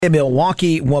A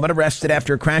Milwaukee woman arrested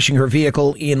after crashing her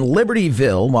vehicle in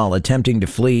Libertyville while attempting to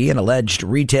flee an alleged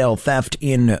retail theft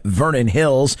in Vernon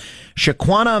Hills.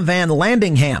 Shaquana Van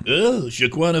Landingham. Oh,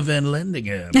 Shaquana Van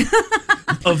Landingham.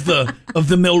 of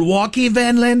the Milwaukee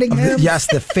Van Landinghams? Yes,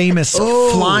 the famous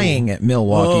flying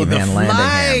Milwaukee Van Landinghams.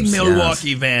 Flying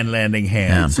Milwaukee Van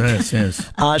Landinghams.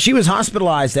 Yes. She was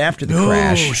hospitalized after the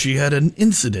crash. Oh, she had an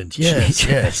incident. Yes.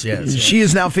 She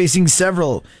is now facing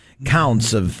several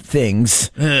counts of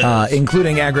things,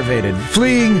 including aggravated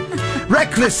fleeing,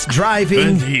 reckless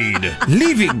driving, Indeed.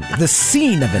 leaving the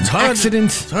scene of an accident.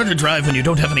 It's hard to drive when you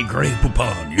don't have any Grey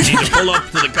Poupon. You need to pull up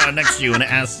to the car next to you and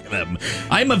ask them,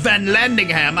 I'm a Van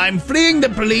Landingham. I'm fleeing the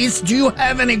police. Do you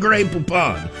have any Grey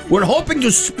Poupon? We're hoping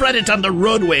to spread it on the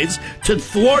roadways to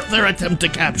thwart their attempt to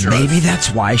capture us. Maybe that's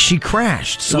why she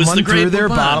crashed. Someone threw their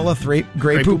bottle of Grey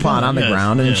Poupon on the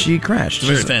ground and she crashed.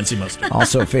 It's very fancy mustard.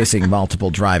 Also facing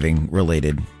multiple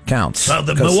driving-related counts. Well,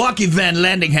 the Milwaukee Van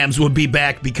Landinghams will be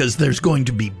back because there's going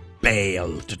to be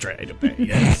bail to try to pay.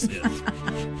 Yes.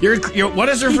 What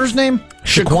is her first name?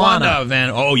 Shaquana Van.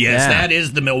 Oh, yes, that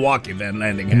is the Milwaukee Van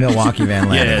Landinghams. Milwaukee Van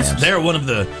Landinghams. Yes, they're one of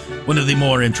the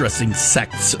more interesting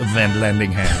sects of Van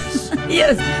Landinghams.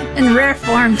 Yes, in rare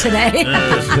form today.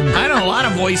 I know a lot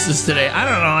of voices today. I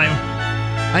don't know.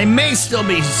 I may still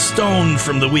be stoned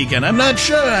from the weekend. I'm not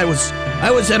sure. I was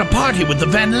at a party with the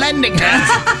Van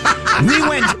Landinghams. We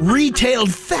went retail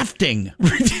thefting.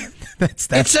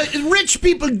 Rich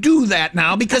people do that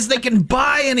now because they can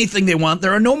buy anything they want.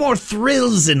 There are no more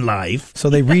thrills in life. So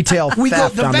they retail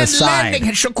theft on the side.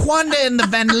 Shaquanda and the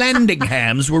Van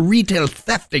Landinghams were retail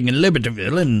thefting in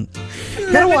Libertyville. And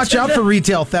gotta watch out for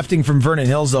retail thefting from Vernon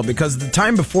Hills, though, because the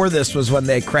time before this was when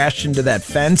they crashed into that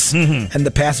fence and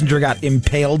the passenger got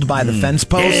impaled by the fence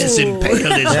post. Yes, impaled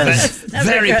is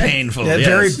very painful. Yeah,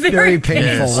 yes. very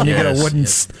painful when you get a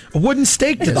wooden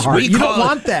stake to the heart. You don't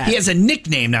want that. He has a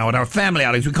nickname now at our family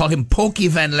outings. We call him Pokey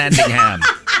Van Landingham.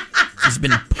 He's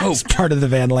been poked. He's part of the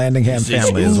Van Landingham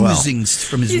family as well. Oozing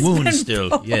from his wound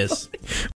still. Yes.